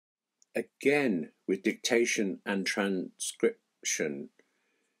again with dictation and transcription.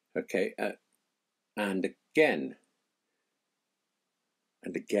 Okay, and again.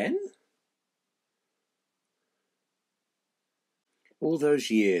 And again? All those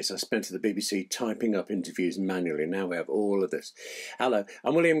years I spent at the BBC typing up interviews manually. Now we have all of this. Hello,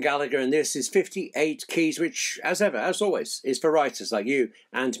 I'm William Gallagher, and this is 58 Keys, which, as ever, as always, is for writers like you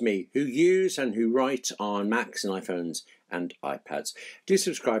and me who use and who write on Macs and iPhones and iPads. Do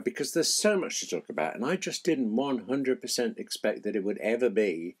subscribe because there's so much to talk about, and I just didn't 100% expect that it would ever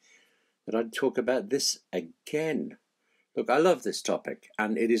be that I'd talk about this again. Look, I love this topic,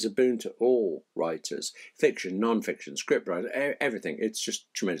 and it is a boon to all writers, fiction, non-fiction, script writers, everything. It's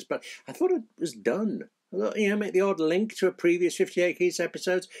just tremendous. But I thought it was done. I thought, make the odd link to a previous 58 Keys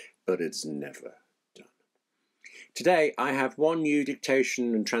episodes, but it's never done. Today, I have one new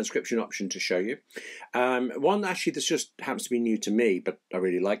dictation and transcription option to show you. One actually that just happens to be new to me, but I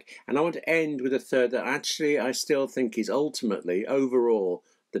really like. And I want to end with a third that actually I still think is ultimately, overall,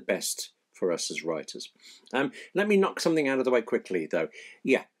 the best for us as writers. Let me knock something out of the way quickly, though.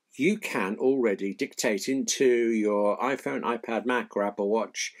 Yeah, you can already dictate into your iPhone, iPad, Mac, or Apple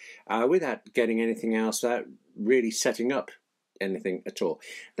Watch without getting anything else, without really setting up anything at all.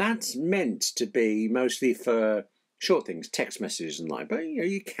 That's meant to be mostly for short things, text messages and like, but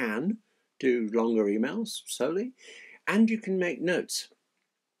you can do longer emails solely, and you can make notes.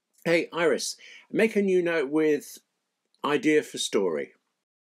 Hey, Iris, make a new note with idea for story.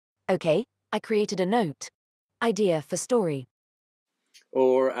 Okay, I created a note. Idea for story.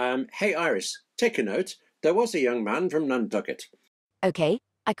 Or, hey Iris, take a note. There was a young man from Nantucket. Okay,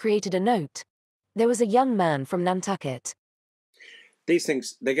 I created a note. There was a young man from Nantucket. These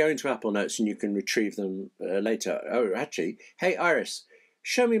things, they go into Apple Notes and you can retrieve them later. Oh, actually, hey Iris,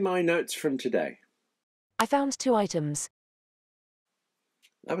 show me my notes from today. I found 2 items.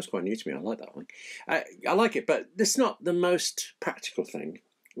 That was quite new to me. I like that one. I like it, but it's not the most practical thing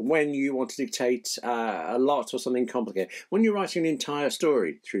when you want to dictate a lot or something complicated. When you're writing an entire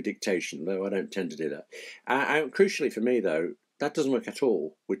story through dictation, though I don't tend to do that. Crucially for me, though, that doesn't work at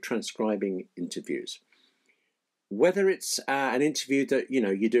all with transcribing interviews. Whether it's an interview that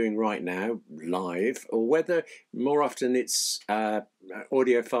you're doing right now, live, or whether more often it's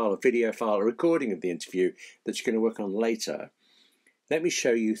audio file, or video file, a recording of the interview that you're going to work on later, let me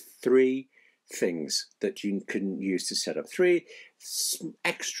show you 3 things that you can use to set up. 3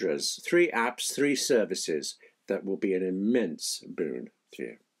 extras, 3 apps, 3 services that will be an immense boon to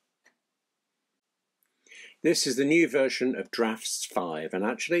you. This is the new version of Drafts 5, and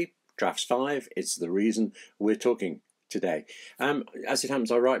actually Drafts 5 is the reason we're talking today. As it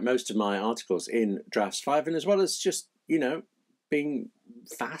happens, I write most of my articles in Drafts 5, and as well as just, being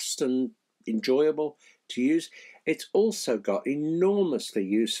fast and enjoyable to use, it's also got enormously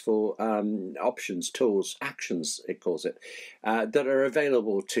useful options, tools, actions, it calls it, that are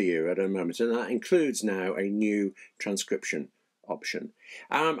available to you at a moment. And that includes now a new transcription option.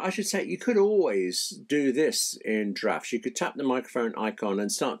 I should say you could always do this in Drafts. You could tap the microphone icon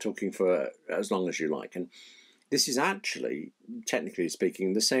and start talking for as long as you like. And this is actually, technically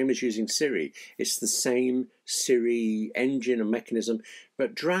speaking, the same as using Siri. It's the same Siri engine and mechanism,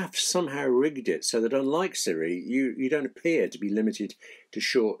 but Drafts somehow rigged it so that unlike Siri, you don't appear to be limited to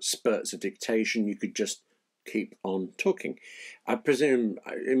short spurts of dictation. You could just keep on talking. I presume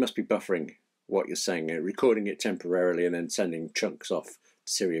it must be buffering what you're saying, recording it temporarily and then sending chunks off to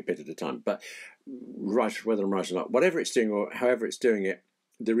Siri a bit at a time. But whether I'm right or not, whatever it's doing or however it's doing it,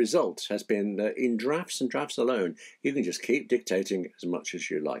 the result has been that in Drafts and Drafts alone, you can just keep dictating as much as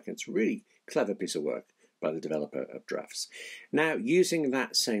you like. It's a really clever piece of work by the developer of Drafts. Now, using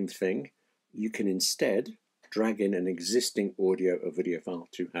that same thing, you can instead drag in an existing audio or video file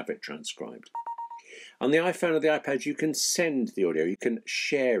to have it transcribed. On the iPhone or the iPad, you can send the audio. You can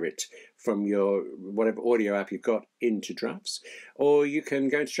share it from your whatever audio app you've got into Drafts, or you can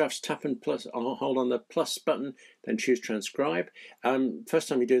go into Drafts, tap and hold on the plus button, then choose transcribe. First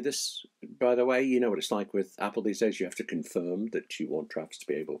time you do this, by the way, you know what it's like with Apple these days. You have to confirm that you want Drafts to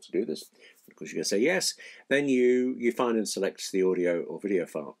be able to do this. Of course, you're going to say yes. Then you find and select the audio or video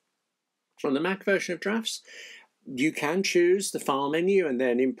file. On the Mac version of Drafts, you can choose the file menu and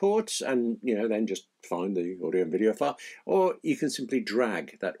then import, and then just find the audio and video file, or you can simply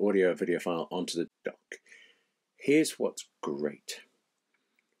drag that audio or video file onto the dock. Here's what's great.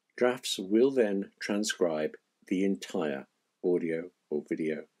 Drafts will then transcribe the entire audio or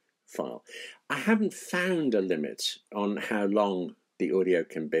video file. I haven't found a limit on how long the audio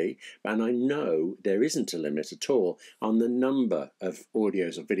can be, and I know there isn't a limit at all on the number of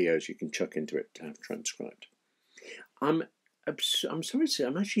audios or videos you can chuck into it to have transcribed. I'm I'm sorry to say,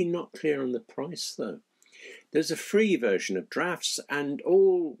 I'm actually not clear on the price though. There's a free version of Drafts, and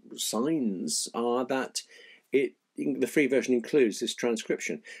all signs are that the free version includes this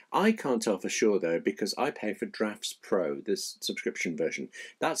transcription. I can't tell for sure though, because I pay for Drafts Pro, this subscription version.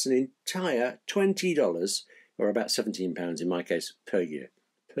 That's an entire $20, or about £17 in my case, per year.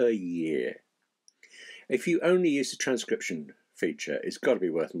 Per year. If you only use the transcription feature, it's got to be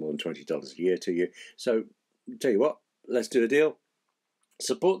worth more than $20 a year to you. So, tell you what, let's do a deal.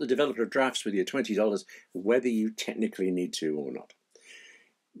 Support the developer of Drafts with your $20, whether you technically need to or not.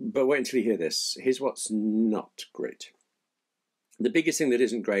 But wait until you hear this. Here's what's not great. The biggest thing that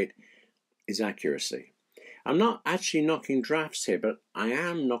isn't great is accuracy. I'm not actually knocking Drafts here, but I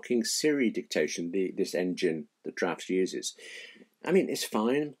am knocking Siri dictation, this engine that Drafts uses. I mean, it's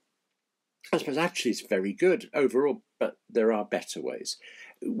fine. I suppose actually it's very good overall, but there are better ways.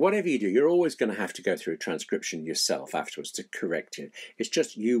 Whatever you do, you're always going to have to go through a transcription yourself afterwards to correct it. It's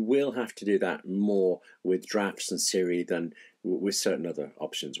just you will have to do that more with Drafts and Siri than with certain other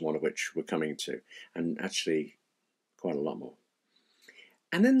options, one of which we're coming to, and actually quite a lot more.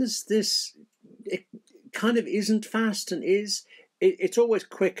 And then there's this, it kind of isn't fast and is. It's always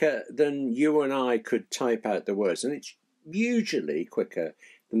quicker than you and I could type out the words, and it's usually quicker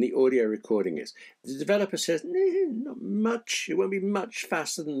than the audio recording is. The developer says, not much, it won't be much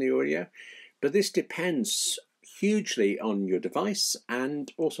faster than the audio, but this depends hugely on your device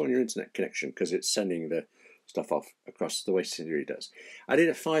and also on your internet connection, because it's sending the stuff off across the way Siri does. I did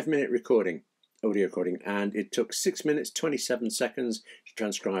a 5-minute recording, audio recording, and it took 6 minutes 27 seconds to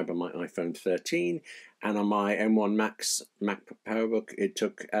transcribe on my iPhone 13, and on my M1 Max Mac PowerBook it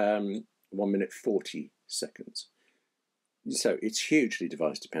took 1 minute 40 seconds. So it's hugely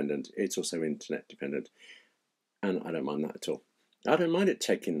device dependent. It's also internet dependent, and I don't mind that at all. I don't mind it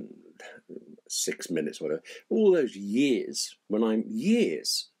taking 6 minutes, whatever. All those years,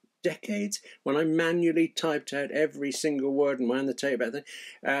 decades, when I manually typed out every single word and wound the tape out.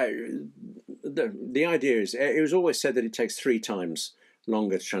 The idea is, it was always said that it takes 3 times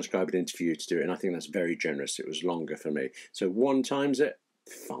longer to transcribe an interview to do it, and I think that's very generous. It was longer for me. So 1 times it,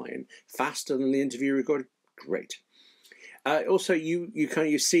 fine. Faster than the interview recorded, great. Also,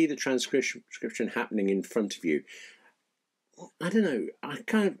 you see the transcription happening in front of you. I don't know.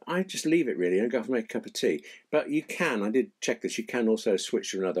 I just leave it really and go off and make a cup of tea. But you can. I did check this. You can also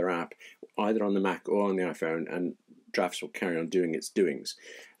switch to another app, either on the Mac or on the iPhone, and Drafts will carry on doing its doings.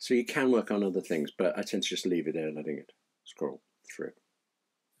 So you can work on other things, but I tend to just leave it there, letting it scroll through.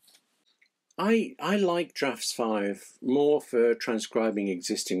 I like Drafts 5 more for transcribing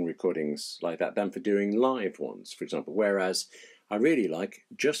existing recordings like that than for doing live ones, for example, whereas I really like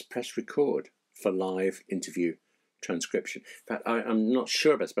Just Press Record for live interview transcription. In fact, I'm not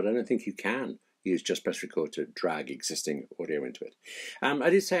sure about this, but I don't think you can use Just Press Record to drag existing audio into it.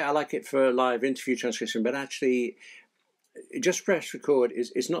 I did say I like it for live interview transcription, but actually Just Press Record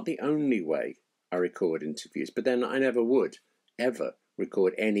is not the only way I record interviews, but then I never would ever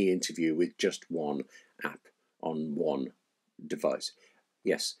record any interview with just one app on one device.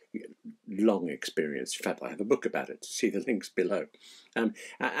 Yes, long experience. In fact, I have a book about it. See the links below.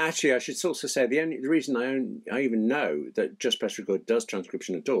 Actually, I should also say the reason I even know that Just Press Record does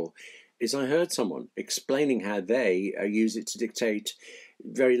transcription at all is I heard someone explaining how they use it to dictate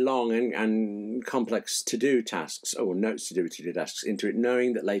very long and complex to-do tasks, or notes to do with to-do tasks, into it,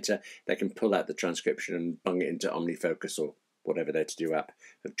 knowing that later they can pull out the transcription and bung it into OmniFocus or whatever their to-do app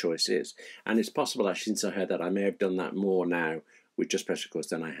of choice is. And it's possible, actually, since I heard that, I may have done that more now with Just Press Record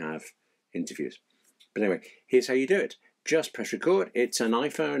than I have interviews. But anyway, here's how you do it. Just Press Record. It's an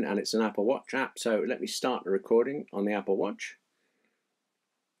iPhone and it's an Apple Watch app. So let me start the recording on the Apple Watch.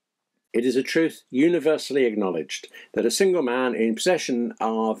 It is a truth universally acknowledged that a single man in possession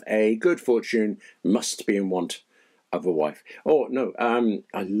of a good fortune must be in want of a wife. Oh, no,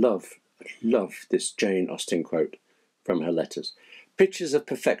 I love this Jane Austen quote from her letters. Pictures of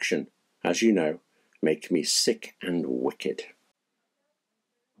perfection, as you know, make me sick and wicked.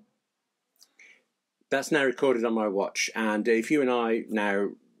 That's now recorded on my watch, and if you and I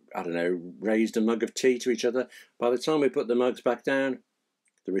now, I don't know, raised a mug of tea to each other, by the time we put the mugs back down,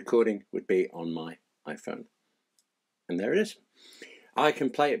 the recording would be on my iPhone. And there it is. I can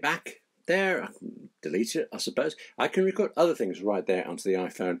play it back there, I can delete it, I suppose. I can record other things right there onto the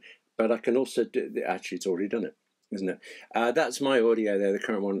iPhone, but I can also do, actually it's already done it, isn't it? That's my audio there, the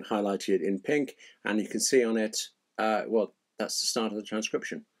current one highlighted in pink, and you can see on it, well, that's the start of the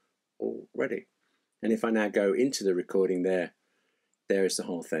transcription already. And if I now go into the recording there is the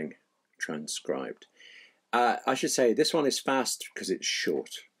whole thing transcribed. I should say this one is fast because it's short.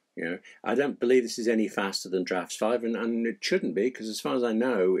 You know, I don't believe this is any faster than Drafts 5, and it shouldn't be, because as far as I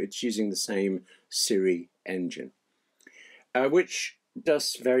know, it's using the same Siri engine, which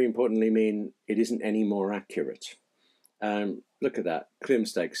does very importantly mean it isn't any more accurate. Look at that, clear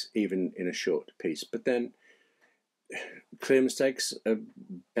mistakes even in a short piece, but then clear mistakes are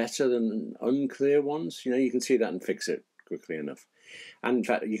better than unclear ones. You know, you can see that and fix it quickly enough. And in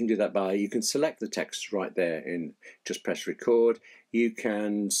fact, you can do that by, you can select the text right there and just press record. You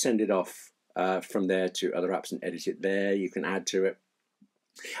can send it off from there to other apps and edit it there. You can add to it.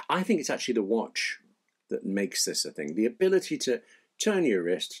 I think it's actually the watch that makes this a thing. The ability to turn your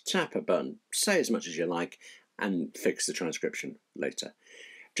wrist, tap a button, say as much as you like, and fix the transcription later.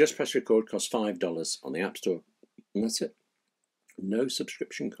 Just press record, costs $5 on the App Store, and that's it. No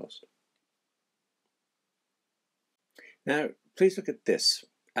subscription cost. Now, please look at this.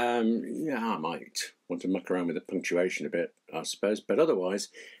 Yeah, I might want to muck around with the punctuation a bit, I suppose, but otherwise,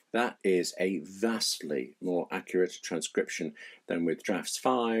 that is a vastly more accurate transcription than with Drafts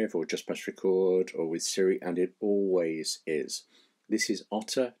 5 or Just Press Record or with Siri, and it always is. This is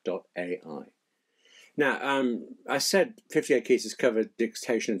otter.ai. Now, I said 58 Keys has covered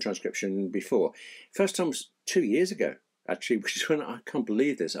dictation and transcription before. First time was 2 years ago, actually, which is when I can't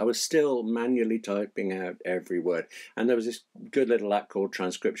believe this. I was still manually typing out every word. And there was this good little app called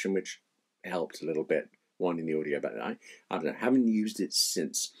Transcription, which helped a little bit, winding the audio back. I don't know, haven't used it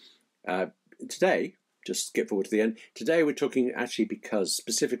since. Today, just skip forward to the end. Today we're talking actually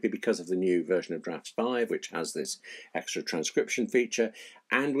specifically because of the new version of Drafts 5, which has this extra transcription feature.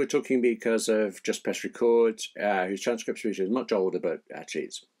 And we're talking because of Just Press Record, whose transcription feature is much older, but actually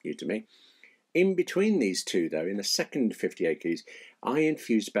it's new to me. In between these two, though, in the second 58 Keys, I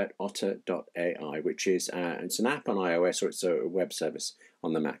infused about otter.ai, which is it's an app on iOS, or it's a web service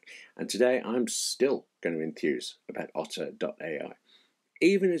on the Mac. And today I'm still going to enthuse about otter.ai.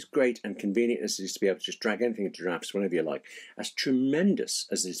 Even as great and convenient as it is to be able to just drag anything into Drafts whenever you like, as tremendous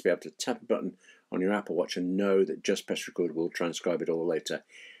as it is to be able to tap a button on your Apple Watch and know that Just Press Record will transcribe it all later,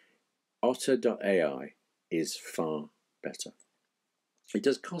 otter.ai is far better. It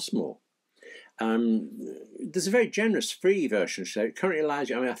does cost more. There's a very generous free version, so it currently allows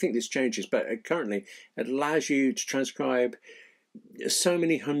you, I mean, I think this changes, but currently it allows you to transcribe so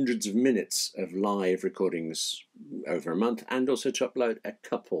many hundreds of minutes of live recordings over a month, and also to upload a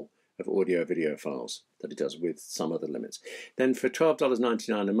couple of audio-video files that it does with some other limits. Then for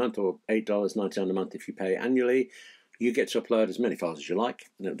 $12.99 a month, or $8.99 a month if you pay annually, you get to upload as many files as you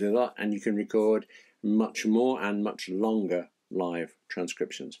like, and it'll do that, and you can record much more and much longer live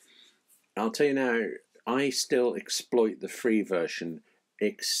transcriptions. I'll tell you now, I still exploit the free version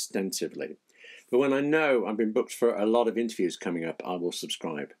extensively. But when I know I've been booked for a lot of interviews coming up, I will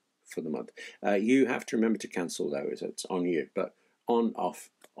subscribe for the month. You have to remember to cancel, though, it's on you. But on, off,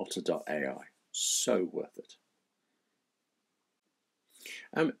 otter.ai. So worth it.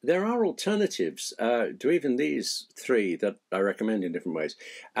 There are alternatives to even these three that I recommend in different ways.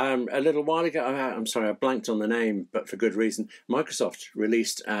 A little while ago, I'm sorry, I blanked on the name, but for good reason, Microsoft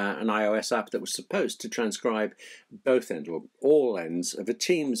released an iOS app that was supposed to transcribe both ends, or all ends, of a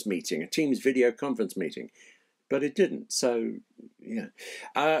Teams meeting, a Teams video conference meeting, but it didn't. So, yeah.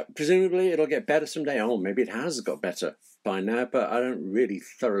 Presumably it'll get better someday. Oh, maybe it has got better by now, but I don't really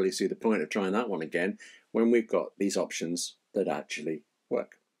thoroughly see the point of trying that one again when we've got these options that actually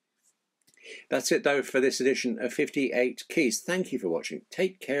work. That's it, though, for this edition of 58 Keys. Thank you for watching.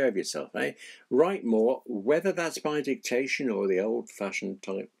 Take care of yourself, eh? Write more, whether that's by dictation or the old-fashioned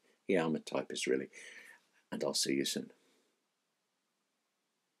type. Yeah, I'm a typist, really. And I'll see you soon.